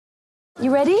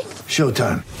You ready?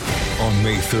 Showtime. On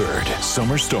May 3rd,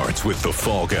 summer starts with The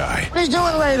Fall Guy. Let's do it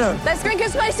later. Let's drink a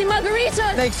spicy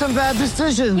margarita. Make some bad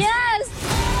decisions. Yes!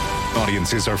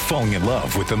 Audiences are falling in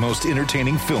love with the most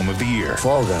entertaining film of the year.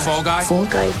 Fall Guy. Fall Guy? Fall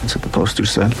Guy. That's what the poster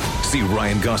said. See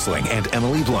Ryan Gosling and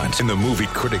Emily Blunt in the movie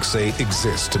critics say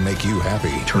exists to make you happy.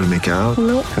 Trying to make it out?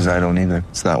 Nope. Because I don't either.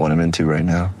 It's not what I'm into right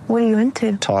now. What are you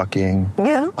into? Talking.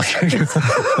 Yeah.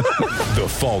 The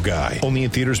Fall Guy. Only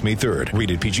in theaters May 3rd.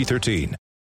 Rated PG-13.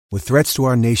 With threats to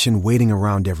our nation waiting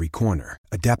around every corner,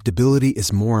 adaptability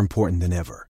is more important than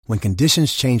ever. When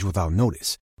conditions change without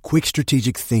notice, quick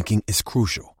strategic thinking is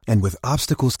crucial. And with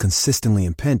obstacles consistently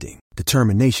impending,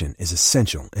 determination is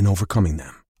essential in overcoming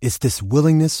them. It's this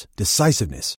willingness,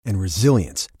 decisiveness, and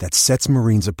resilience that sets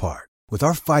Marines apart. With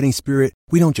our fighting spirit,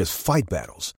 we don't just fight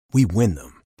battles, we win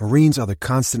them. Marines are the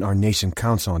constant our nation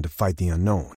counts on to fight the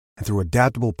unknown. And through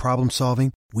adaptable problem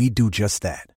solving, we do just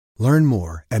that. Learn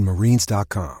more at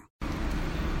marines.com.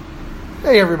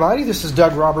 Hey everybody, this is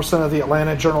Doug Robertson of the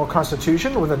Atlanta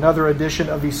Journal-Constitution with another edition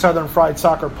of the Southern Fried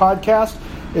Soccer Podcast.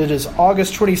 It is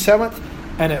August 27th,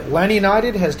 and Atlanta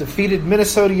United has defeated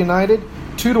Minnesota United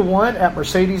 2-1 at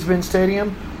Mercedes-Benz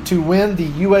Stadium to win the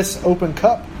U.S. Open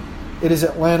Cup. It is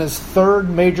Atlanta's third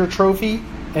major trophy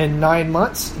in 9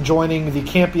 months, joining the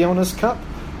Campeones Cup,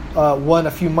 won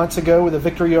a few months ago with a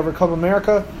victory over Club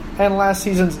America, and last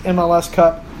season's MLS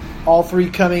Cup, all three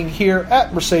coming here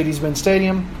at Mercedes-Benz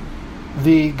Stadium.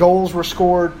 The goals were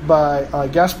scored by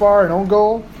Gaspar, an own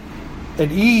goal,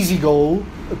 an easy goal,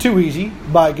 too easy,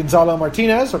 by Gonzalo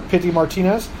Martinez, or Pity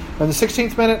Martinez. In the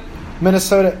 16th minute,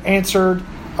 Minnesota answered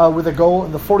with a goal.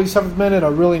 In the 47th minute,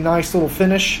 a really nice little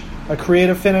finish, a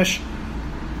creative finish.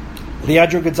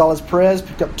 Leandro Gonzalez-Perez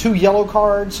picked up 2 yellow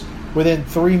cards within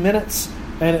 3 minutes,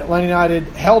 and Atlanta United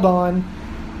held on,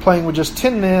 playing with just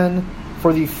 10 men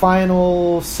for the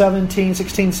final 17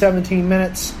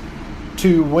 minutes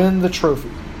to win the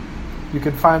trophy. You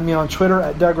can find me on Twitter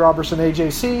at Doug Robertson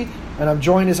AJC, and I'm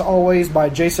joined as always by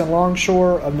Jason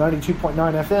Longshore of 92.9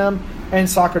 FM and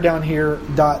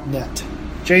SoccerDownHere.net.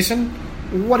 Jason,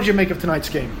 what did you make of tonight's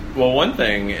game? Well, one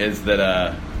thing is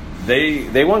that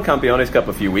they won Campeones Cup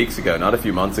a few weeks ago, not a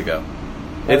few months ago.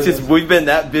 It's just we've been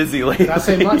that busy lately. Did I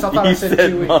say months? I thought I said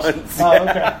 2 weeks. Months. Oh,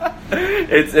 okay.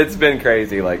 It's been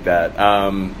crazy like that.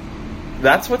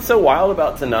 That's what's so wild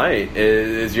about tonight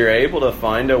is you're able to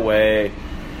find a way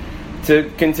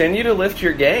to continue to lift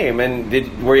your game. And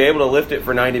were you able to lift it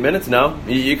for 90 minutes? No,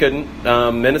 you couldn't.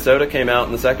 Minnesota came out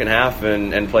in the second half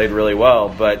and played really well.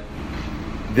 But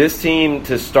this team,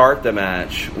 to start the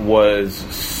match, was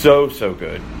so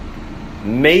good.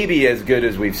 Maybe as good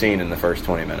as we've seen in the first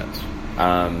 20 minutes.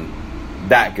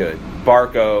 That good.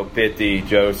 Barco, Pitti,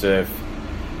 Joseph,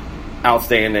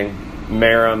 outstanding.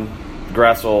 Meram,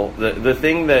 Gressel. The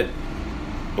thing that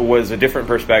was a different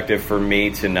perspective for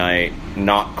me tonight,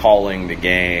 not calling the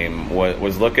game,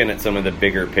 was looking at some of the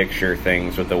bigger picture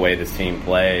things with the way this team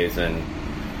plays. And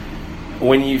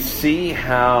when you see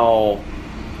how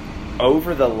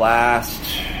over the last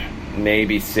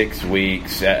maybe 6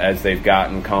 weeks, as they've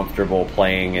gotten comfortable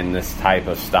playing in this type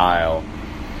of style,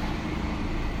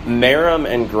 Meram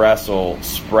and Gressel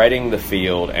spreading the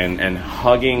field and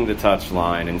hugging the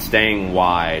touchline and staying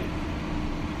wide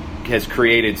has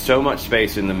created so much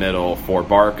space in the middle for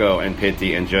Barco and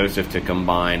Pitti and Joseph to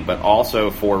combine, but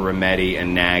also for Remedi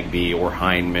and Nagbe or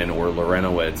Heinemann or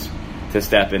Lorenowitz to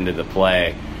step into the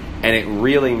play. And it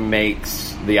really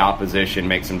makes the opposition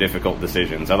make some difficult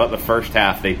decisions. I thought the first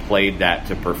half they played that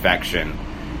to perfection.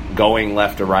 Going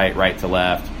left to right, right to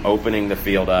left, opening the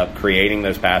field up, creating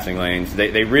those passing lanes.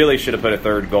 They really should have put a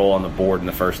third goal on the board in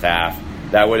the first half.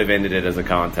 That would have ended it as a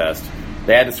contest.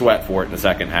 They had to sweat for it in the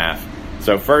second half.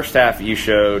 So first half, you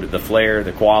showed the flair,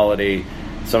 the quality,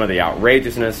 some of the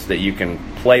outrageousness that you can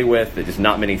play with that just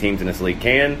not many teams in this league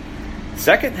can.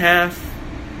 Second half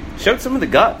showed some of the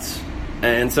guts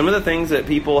and some of the things that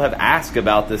people have asked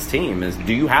about this team is,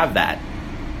 do you have that?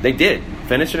 They did.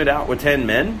 Finishing it out with 10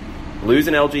 men.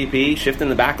 Losing LGP, shifting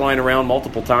the back line around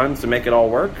multiple times to make it all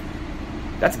work,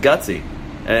 that's gutsy.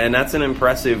 And that's an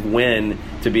impressive win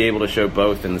to be able to show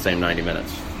both in the same 90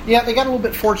 minutes. Yeah, they got a little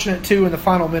bit fortunate, too, in the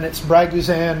final minutes. Brad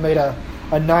Guzan made a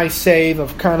nice save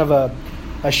of kind of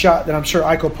a shot that I'm sure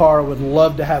Iko Parra would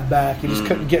love to have back. He just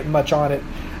couldn't get much on it.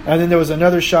 And then there was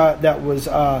another shot that was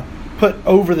put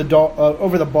over the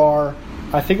bar.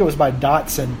 I think it was by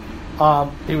Dotson.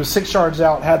 He was 6 yards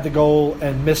out, had the goal,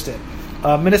 and missed it.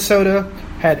 Minnesota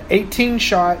had 18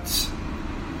 shots,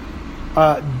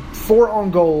 4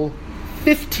 on goal,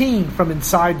 15 from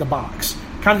inside the box.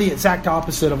 Kind of the exact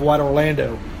opposite of what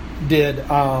Orlando did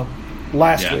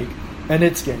last week in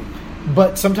its game.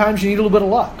 but sometimes you need a little bit of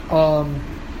luck.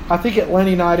 I think Atlanta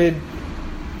United,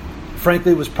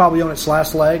 frankly, was probably on its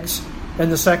last legs in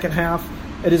the second half.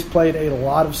 It has played a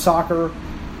lot of soccer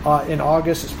in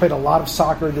August. It's played a lot of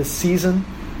soccer this season.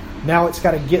 Now it's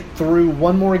got to get through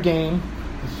one more game,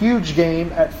 a huge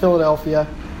game at Philadelphia,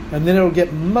 and then it'll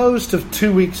get most of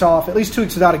 2 weeks off, at least 2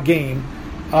 weeks without a game.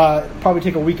 Probably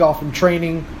take a week off from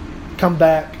training, come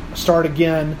back, start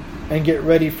again, and get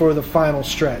ready for the final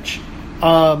stretch.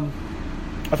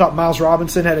 I thought Miles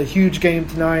Robinson had a huge game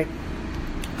tonight.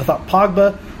 I thought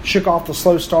Pogba shook off the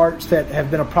slow starts that have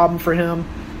been a problem for him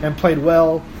and played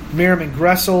well. Miriam and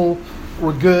Gressel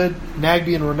were good.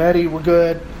 Nagbe and Remedi were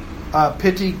good.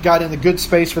 Pitti got in the good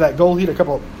space for that goal. He had a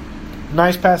couple of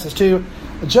nice passes too.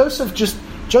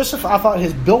 Joseph, I thought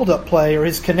his build-up play or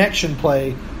his connection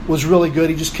play was really good.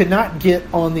 He just could not get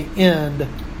on the end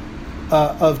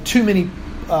of too many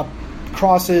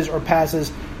crosses or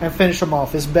passes and finish them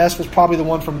off. His best was probably the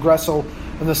one from Gressel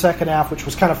in the second half, which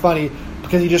was kind of funny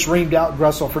because he just reamed out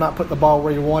Gressel for not putting the ball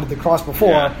where he wanted the cross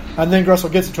before, and then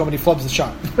Gressel gets it to him and he flubs the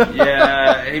shot.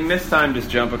 Yeah, he mistimed his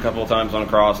jump a couple of times on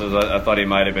crosses. I thought he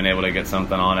might have been able to get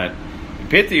something on it.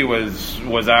 Pitti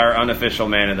was our unofficial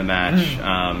man of the match.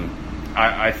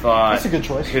 I thought that's a good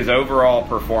choice. His overall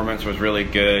performance was really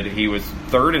good. He was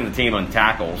third in the team on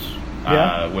tackles,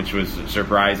 which was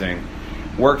surprising.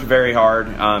 Worked very hard.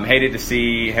 Hated to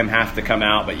see him have to come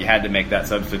out, but you had to make that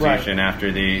substitution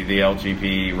after the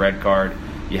LGP red card.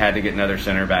 You had to get another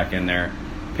center back in there.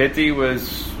 Pitti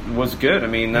was good. I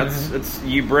mean, it's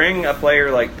you bring a player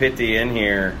like Pitti in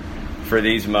here for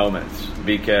these moments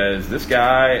because this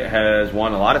guy has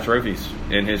won a lot of trophies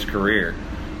in his career.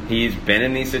 He's been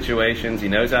in these situations. He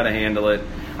knows how to handle it.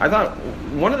 I thought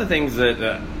one of the things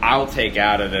that I'll take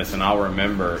out of this and I'll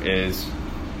remember is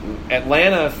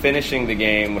Atlanta finishing the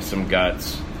game with some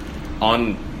guts,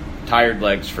 on tired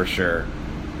legs for sure,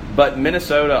 but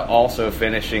Minnesota also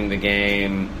finishing the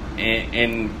game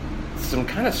in some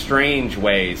kind of strange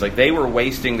ways. Like they were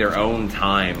wasting their own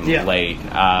time late.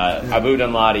 Abu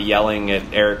Danladi yelling at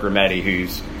Eric Remedi,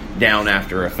 who's down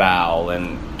after a foul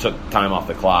and took time off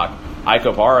the clock. Ike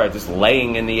Opara just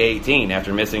laying in the 18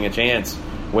 after missing a chance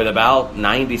with about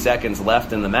 90 seconds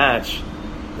left in the match.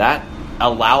 That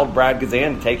allowed Brad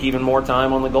Gazan to take even more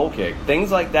time on the goal kick.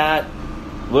 Things like that,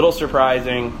 little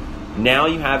surprising. Now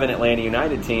you have an Atlanta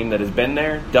United team that has been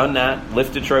there, done that,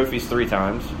 lifted trophies 3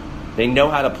 times. They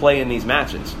know how to play in these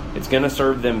matches. It's going to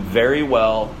serve them very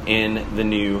well in the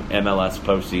new MLS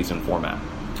postseason format.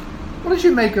 What did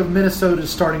you make of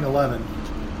Minnesota's starting 11?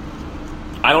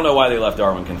 I don't know why they left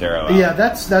Darwin Quintero out. Yeah,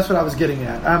 that's what I was getting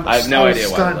at. I have no idea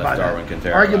why they left Darwin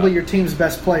Quintero Arguably out. Your team's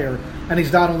best player, and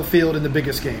he's not on the field in the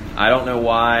biggest game. I don't know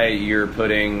why you're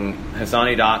putting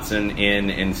Hassani Dotson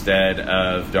in instead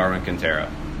of Darwin Quintero,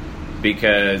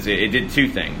 because it did 2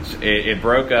 things. It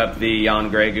broke up the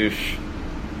Jan Gregush,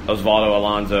 Osvaldo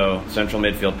Alonso central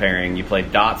midfield pairing. You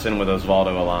played Dotson with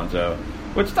Osvaldo Alonso,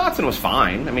 which Dotson was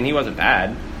fine. I mean, he wasn't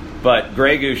bad. But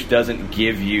Gregush doesn't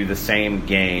give you the same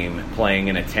game playing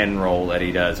in a 10 role that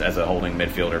he does as a holding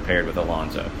midfielder paired with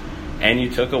Alonso. And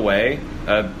you took away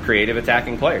a creative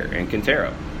attacking player in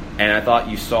Quintero. And I thought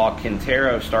you saw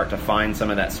Quintero start to find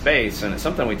some of that space. And it's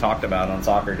something we talked about on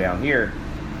Soccer Down Here.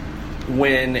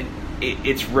 When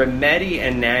it's Remedi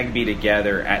and Nagbe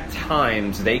together, at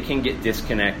times they can get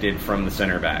disconnected from the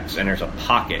center backs. And there's a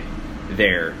pocket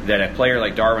there that a player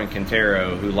like Darwin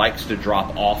Quintero, who likes to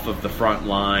drop off of the front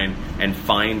line and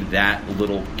find that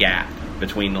little gap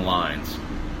between the lines,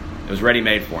 it was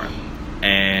ready-made for him.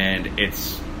 And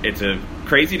it's a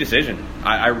crazy decision.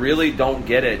 I really don't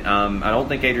get it. I don't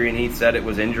think Adrian Heath said it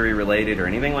was injury-related or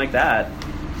anything like that.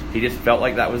 He just felt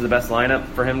like that was the best lineup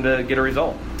for him to get a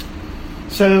result.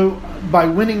 So by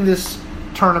winning this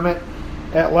tournament,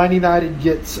 Atlanta United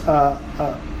gets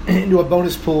into a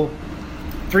bonus pool,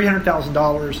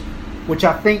 $300,000, which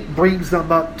I think brings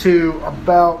them up to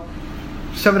about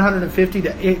 $750,000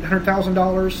 to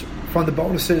 $800,000 from the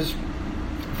bonuses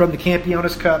from the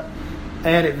Campeones Cup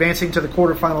and advancing to the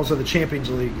quarterfinals of the Champions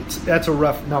League. That's a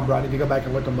rough number. I need to go back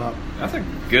and look them up. That's a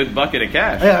good bucket of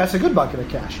cash. Yeah, that's a good bucket of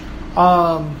cash.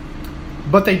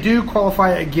 But they do qualify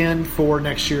again for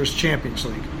next year's Champions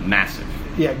League. Massive.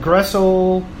 Yeah,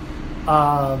 Gressel,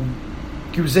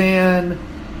 Guzan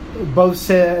both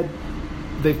said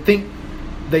they think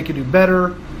they could do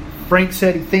better. Frank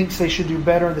said he thinks they should do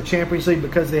better in the Champions League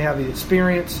because they have the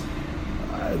experience.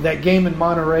 That game in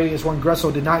Monterrey is one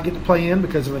Gressel did not get to play in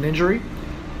because of an injury.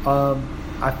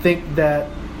 I think that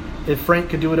if Frank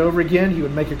could do it over again, he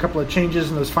would make a couple of changes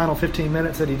in those final 15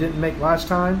 minutes that he didn't make last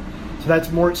time. So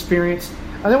that's more experience.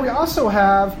 And then we also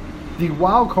have the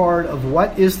wild card of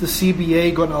what is the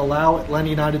CBA going to allow Atlanta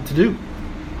United to do,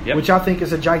 which I think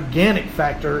is a gigantic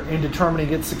factor in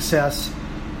determining its success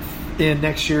in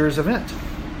next year's event.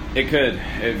 It could.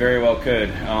 It very well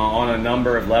could on a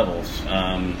number of levels.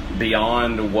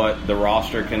 Beyond what the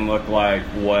roster can look like,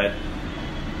 what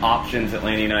options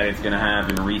Atlanta United's going to have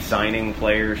in re-signing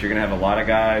players. You're going to have a lot of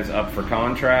guys up for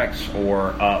contracts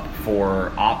or up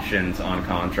for options on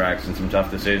contracts, and some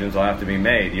tough decisions will have to be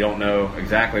made. You don't know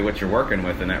exactly what you're working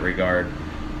with in that regard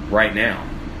right now.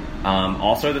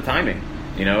 Also, the timing.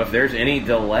 If there's any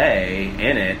delay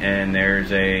in it and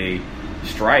there's a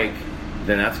strike,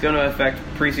 then that's going to affect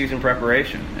preseason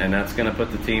preparation, and that's going to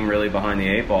put the team really behind the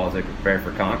eight ball as they prepare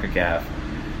for CONCACAF.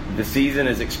 The season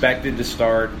is expected to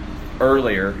start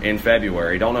earlier in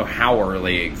February. Don't know how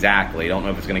early exactly. Don't know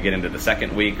if it's going to get into the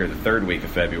second week or the third week of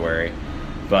February,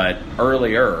 but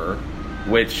earlier,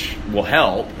 which will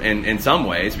help in some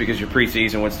ways because your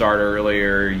preseason would start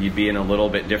earlier. You'd be in a little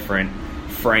bit different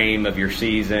frame of your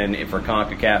season for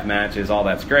CONCACAF matches. All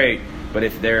that's great, but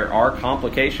if there are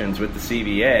complications with the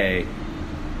CBA,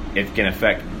 it can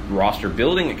affect roster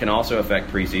building. It can also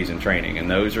affect preseason training, and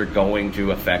those are going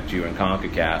to affect you in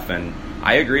CONCACAF. And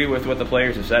I agree with what the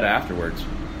players have said afterwards.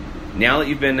 Now that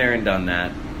you've been there and done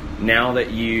that, now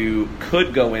that you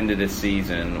could go into this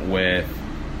season with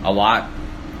a lot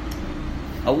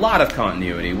of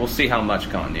continuity, we'll see how much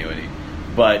continuity,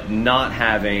 but not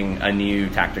having a new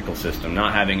tactical system,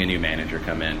 not having a new manager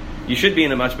come in, you should be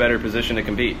in a much better position to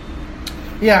compete.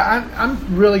 Yeah,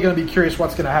 I'm really going to be curious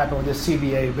what's going to happen with this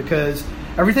CBA because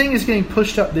everything is getting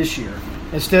pushed up this year.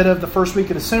 Instead of the first week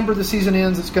of December the season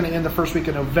ends, it's going to end the first week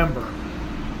of November.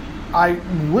 I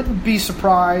wouldn't be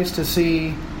surprised to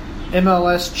see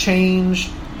MLS change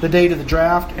the date of the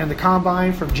draft and the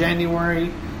combine from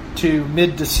January to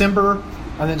mid-December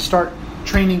and then start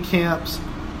training camps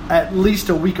at least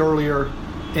a week earlier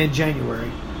in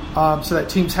January so that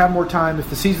teams have more time. If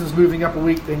the season's moving up a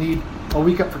week, they need a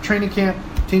week up for training camp.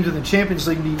 Teams in the Champions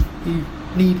League need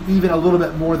even a little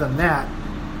bit more than that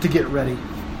to get ready.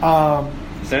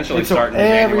 Essentially so starting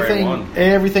January 1.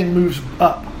 Everything moves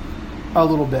up a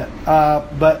little bit.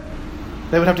 But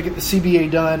they would have to get the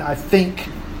CBA done, I think,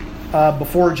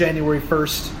 before January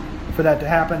 1st for that to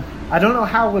happen. I don't know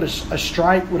how a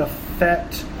strike would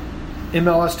affect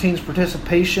MLS teams'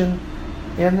 participation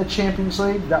in the Champions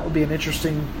League. That would be an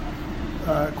interesting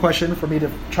question for me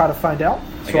to try to find out.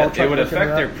 So it would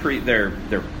affect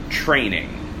their training,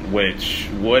 which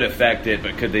would affect it,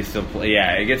 but could they still play?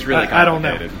 Yeah, it gets really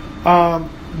complicated. I don't know.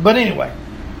 But anyway,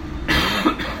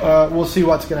 we'll see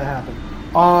what's going to happen.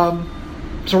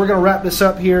 So we're going to wrap this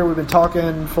up here. We've been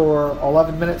talking for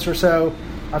 11 minutes or so.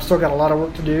 I've still got a lot of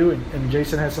work to do, and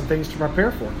Jason has some things to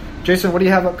prepare for. Jason, what do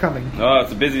you have upcoming? Oh,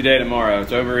 it's a busy day tomorrow.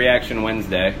 It's Overreaction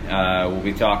Wednesday. We'll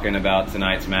be talking about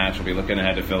tonight's match. We'll be looking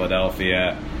ahead to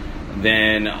Philadelphia.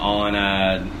 Then on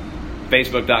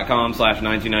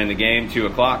Facebook.com/929thegame, 2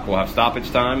 o'clock, we'll have stoppage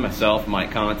time. Myself,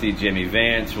 Mike Conti, Jimmy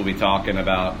Vance. We'll be talking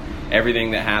about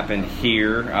everything that happened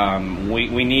here.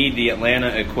 We need the Atlanta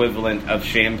equivalent of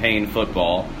champagne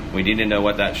football. We need to know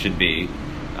what that should be.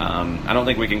 I don't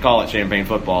think we can call it champagne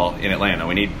football in Atlanta.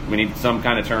 We need some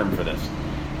kind of term for this.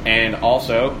 And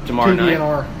also tomorrow night.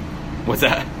 PBNR. What's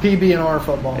that? PBNR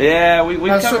football. Yeah, we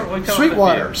covered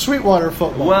Sweetwater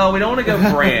football. Well, we don't want to go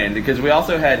brand because we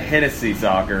also had Hennessy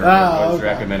Soccer was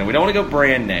recommended. We don't want to go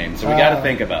brand name, so we got to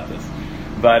think about this.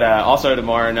 But also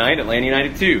tomorrow night, Atlanta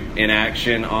United 2 in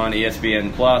action on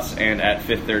ESPN Plus and at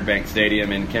Fifth Third Bank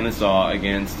Stadium in Kennesaw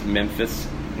against Memphis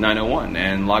 901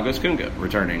 and Lagos Kunga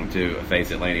returning to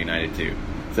face Atlanta United 2.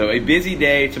 So a busy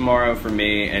day tomorrow for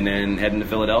me, and then heading to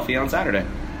Philadelphia on Saturday.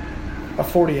 A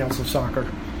 40 ounce of soccer.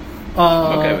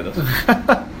 I'm okay with this.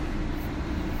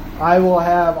 I will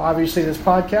have, obviously, this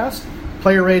podcast.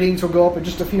 Player ratings will go up in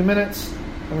just a few minutes.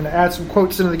 I'm going to add some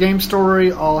quotes into the game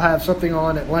story. I'll have something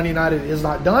on Atlanta United is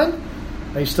not done.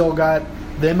 They still got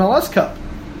the MLS Cup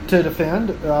to defend.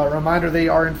 Reminder, they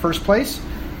are in first place,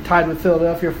 tied with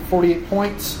Philadelphia for 48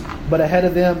 points, but ahead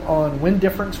of them on win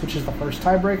difference, which is the first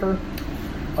tiebreaker.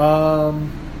 And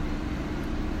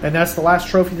that's the last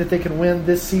trophy that they can win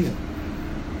this season.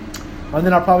 And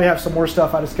then I'll probably have some more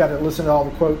stuff. I just got to listen to all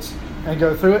the quotes and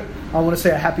go through it. I want to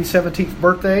say a happy 17th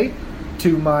birthday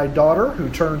to my daughter, who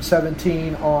turned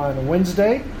 17 on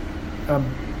Wednesday. An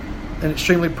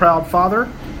extremely proud father.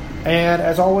 And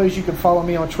as always, you can follow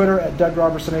me on Twitter at Doug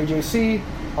Robertson AJC,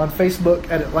 on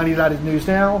Facebook at Atlanta United News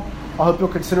Now. I hope you'll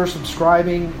consider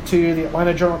subscribing to the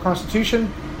Atlanta Journal-Constitution.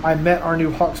 I met our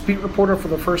new Hawks Beat reporter for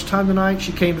the first time tonight.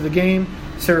 She came to the game.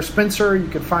 Sarah Spencer, you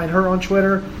can find her on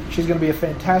Twitter. She's going to be a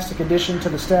fantastic addition to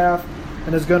the staff.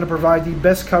 and is going to provide the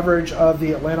best coverage of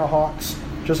the Atlanta Hawks,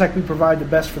 just like we provide the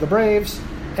best for the Braves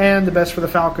and the best for the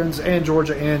Falcons and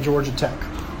Georgia Tech.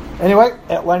 Anyway,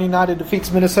 Atlanta United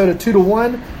defeats Minnesota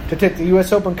 2-1 to take the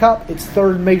U.S. Open Cup, its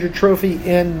third major trophy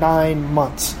in 9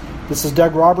 months. This is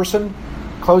Doug Robertson,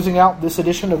 closing out this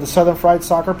edition of the Southern Fried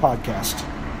Soccer Podcast.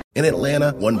 In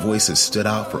Atlanta, one voice has stood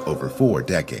out for over 4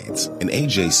 decades. An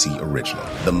AJC original,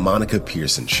 The Monica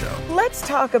Pearson Show. Let's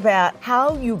talk about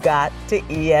how you got to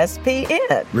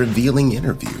ESPN. Revealing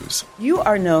interviews. You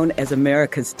are known as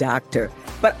America's doctor,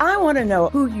 but I want to know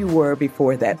who you were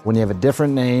before that. When you have a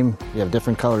different name, you have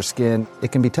different color skin,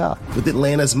 it can be tough. With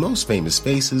Atlanta's most famous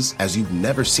faces as you've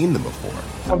never seen them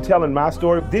before. I'm telling my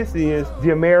story. This is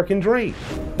the American dream.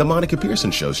 The Monica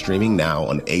Pearson Show, streaming now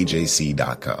on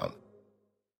AJC.com.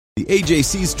 The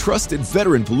AJC's trusted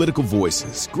veteran political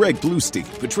voices, Greg Bluestein,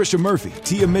 Patricia Murphy,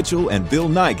 Tia Mitchell, and Bill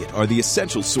Nighet, are the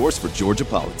essential source for Georgia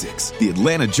politics. The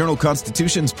Atlanta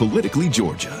Journal-Constitution's Politically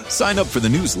Georgia. Sign up for the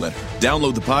newsletter,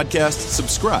 download the podcast,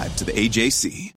 subscribe to the AJC.